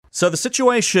So the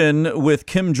situation with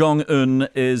Kim Jong-un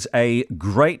is a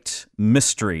great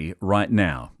mystery right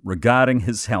now regarding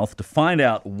his health. To find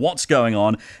out what's going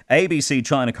on, ABC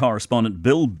China correspondent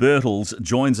Bill Birtles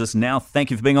joins us now.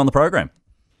 Thank you for being on the program.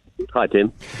 Hi,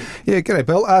 Tim. Yeah, g'day,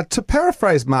 Bill. To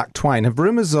paraphrase Mark Twain, have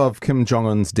rumours of Kim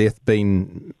Jong-un's death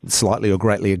been slightly or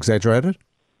greatly exaggerated?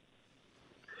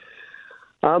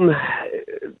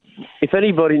 If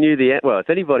anybody if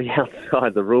anybody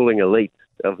outside the ruling elite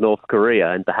of North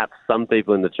Korea, and perhaps some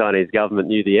people in the Chinese government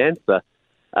knew the answer,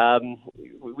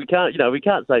 we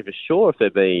can't say for sure if they're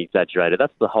being exaggerated.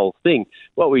 That's the whole thing.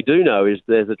 What we do know is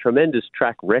there's a tremendous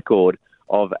track record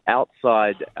of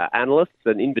outside analysts,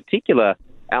 and in particular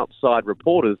outside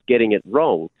reporters, getting it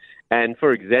wrong. And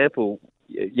for example,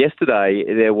 yesterday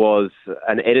there was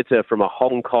an editor from a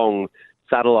Hong Kong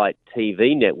satellite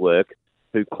TV network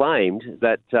who claimed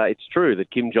that it's true that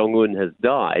Kim Jong-un has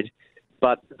died,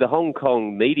 but the Hong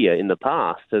Kong media in the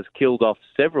past has killed off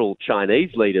several Chinese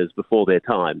leaders before their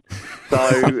time. So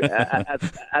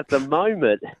at the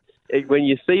moment, when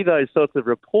you see those sorts of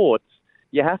reports,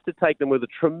 you have to take them with a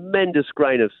tremendous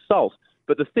grain of salt.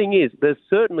 But the thing is, there's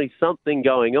certainly something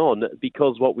going on,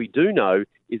 because what we do know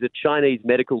is a Chinese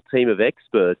medical team of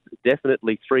experts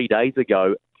definitely 3 days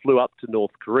ago flew up to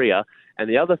North Korea. And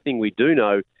the other thing we do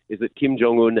know is that Kim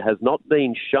Jong-un has not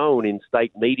been shown in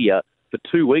state media for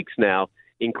 2 weeks now,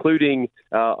 including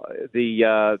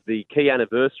the key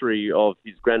anniversary of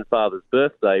his grandfather's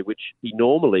birthday, which he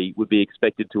normally would be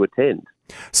expected to attend.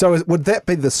 So would that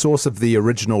be the source of the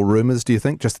original rumours, do you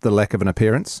think, just the lack of an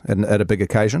appearance at a big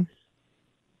occasion?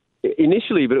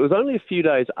 Initially, but it was only a few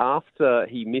days after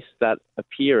he missed that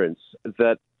appearance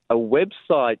that a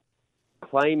website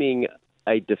claiming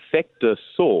a defector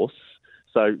source,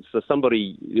 so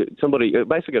somebody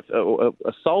basically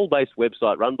a Seoul-based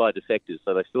website run by defectors,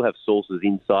 so they still have sources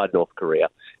inside North Korea,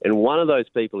 and one of those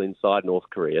people inside North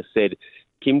Korea said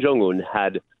Kim Jong-un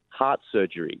had heart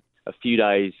surgery a few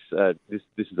days, this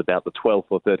is about the 12th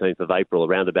or 13th of April,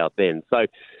 around about then. So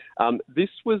this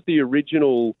was the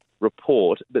original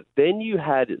report, but then you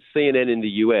had CNN in the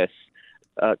US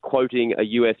quoting a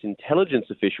US intelligence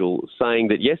official saying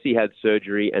that, yes, he had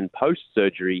surgery, and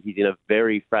post-surgery he's in a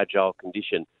very fragile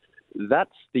condition.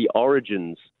 That's the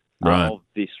origins of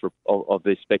this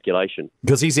speculation.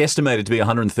 Because he's estimated to be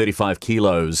 135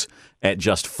 kilos at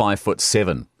just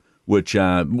 5'7", which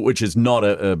is not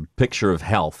a picture of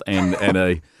health, and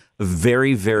a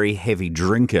very, very heavy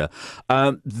drinker.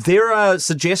 There are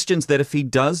suggestions that if he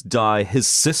does die, his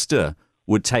sister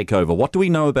would take over. What do we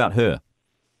know about her?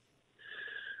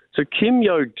 So Kim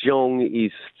Yo-jong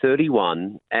is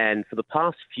 31, and for the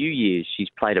past few years, she's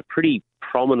played a pretty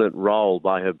prominent role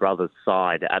by her brother's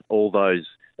side at all those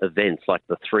events, like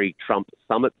the 3 Trump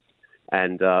summits.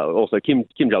 And also Kim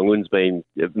Jong-un's been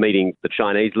meeting the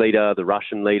Chinese leader, the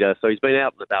Russian leader, so he's been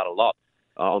out and about a lot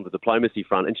on the diplomacy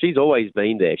front, and she's always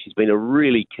been there. She's been a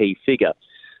really key figure.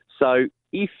 So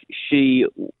if she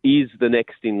is the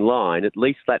next in line, at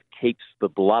least that keeps the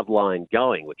bloodline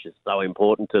going, which is so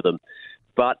important to them.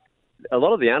 But a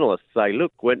lot of the analysts say,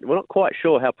 look, we're not quite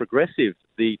sure how progressive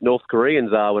the North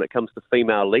Koreans are when it comes to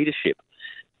female leadership.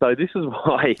 So this is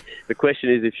why the question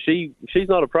is, if she's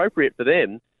not appropriate for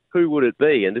them, who would it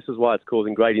be? And this is why it's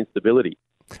causing great instability.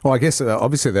 Well, I guess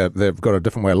obviously they've got a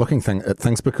different way of looking at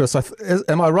things, because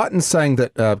am I right in saying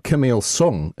that Kim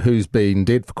Il-sung, who's been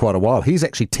dead for quite a while, he's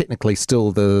actually technically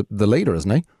still the leader,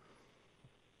 isn't he?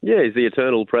 Yeah, he's the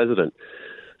eternal president.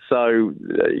 So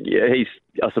he's,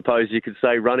 I suppose you could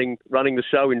say, running the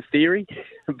show in theory.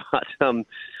 But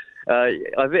I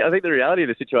think the reality of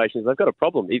the situation is they've got a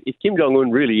problem. If Kim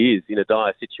Jong-un really is in a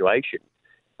dire situation,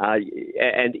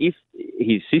 and if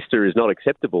his sister is not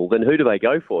acceptable, then who do they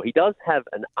go for? He does have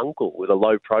an uncle with a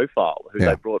low profile who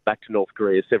they brought back to North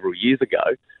Korea several years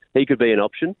ago. He could be an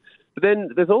option. But then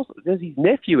there's his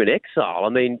nephew in exile. I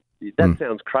mean, that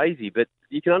sounds crazy, but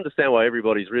you can understand why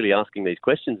everybody's really asking these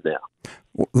questions now.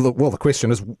 Well, the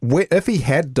question is, if he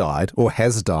had died or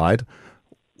has died,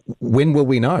 when will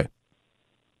we know?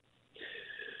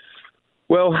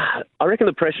 Well, I reckon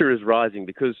the pressure is rising,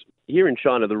 because here in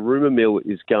China, the rumour mill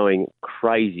is going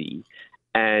crazy,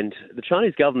 and the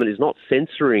Chinese government is not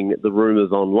censoring the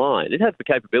rumours online. It has the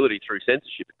capability through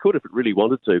censorship. It could if it really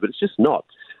wanted to, but it's just not.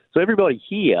 So everybody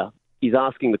here is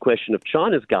asking the question of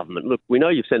China's government, look, we know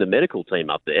you've sent a medical team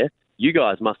up there. You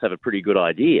guys must have a pretty good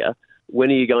idea. When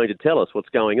are you going to tell us what's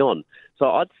going on? So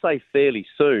I'd say fairly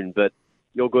soon, but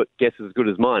your guess is as good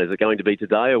as mine. Is it going to be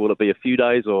today, or will it be a few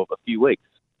days or a few weeks?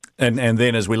 And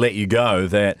then as we let you go,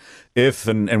 that if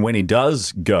and when he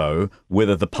does go,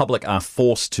 whether the public are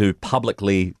forced to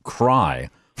publicly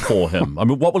cry for him. I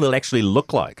mean, what will it actually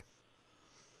look like?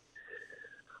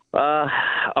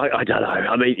 I don't know.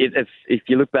 I mean, if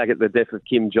you look back at the death of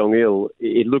Kim Jong-il,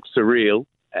 it looks surreal.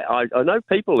 I know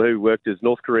people who worked as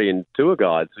North Korean tour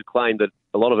guides who claim that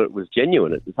a lot of it was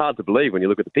genuine. It's hard to believe when you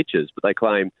look at the pictures, but they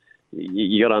claim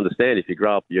you got to understand if you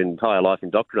grow up your entire life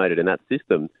indoctrinated in that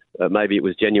system, maybe it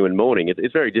was genuine mourning.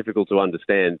 It's very difficult to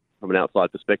understand from an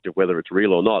outside perspective whether it's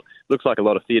real or not. Looks like a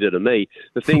lot of theatre to me.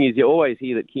 The thing is, you always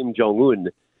hear that Kim Jong-un,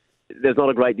 there's not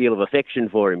a great deal of affection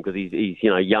for him because he's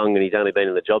young and he's only been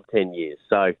in the job 10 years.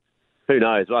 So who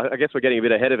knows? Well, I guess we're getting a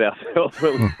bit ahead of ourselves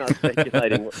when we start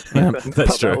speculating.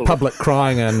 That's true. Public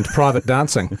crying and private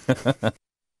dancing.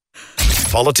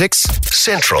 Politics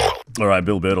Central. All right,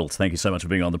 Bill Birtles, thank you so much for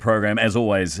being on the program. As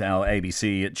always, our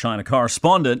ABC China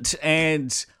correspondent.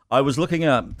 And I was looking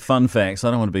up fun facts. I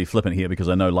don't want to be flippant here because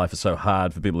I know life is so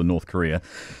hard for people in North Korea,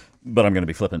 but I'm going to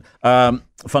be flippant.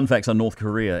 Fun facts on North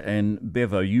Korea. And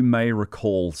Bevo, you may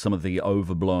recall some of the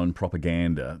overblown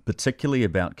propaganda, particularly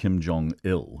about Kim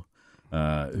Jong-il.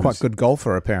 Quite good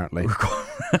golfer, apparently.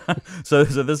 So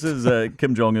this is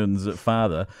Kim Jong-un's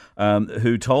father,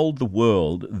 who told the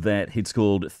world that he'd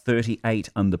scored 38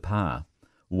 under par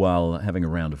while having a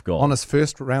round of golf. On his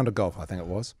first round of golf, I think it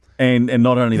was. And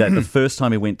not only that, the first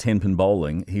time he went 10-pin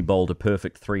bowling, he bowled a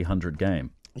perfect 300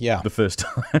 game. Yeah. The first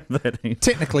time that he...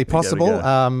 Technically possible.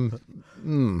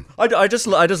 I just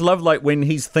love like when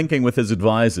he's thinking with his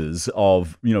advisors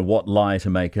of what lie to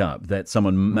make up, that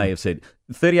someone may have said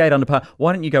 38 under par.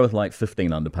 Why don't you go with like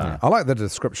 15 under par? Yeah. I like the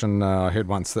description I heard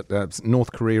once that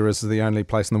North Korea is the only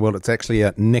place in the world. It's actually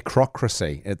a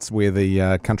necrocracy. It's where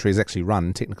the country is actually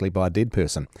run technically by a dead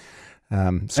person.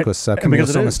 Because Kim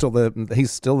Il-sung is still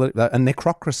he's still a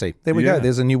necrocracy. There we go.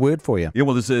 There's a new word for you. Yeah,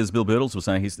 well, as Bill Birtles was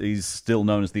saying, he's still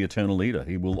known as the eternal leader.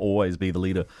 He will always be the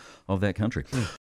leader of that country.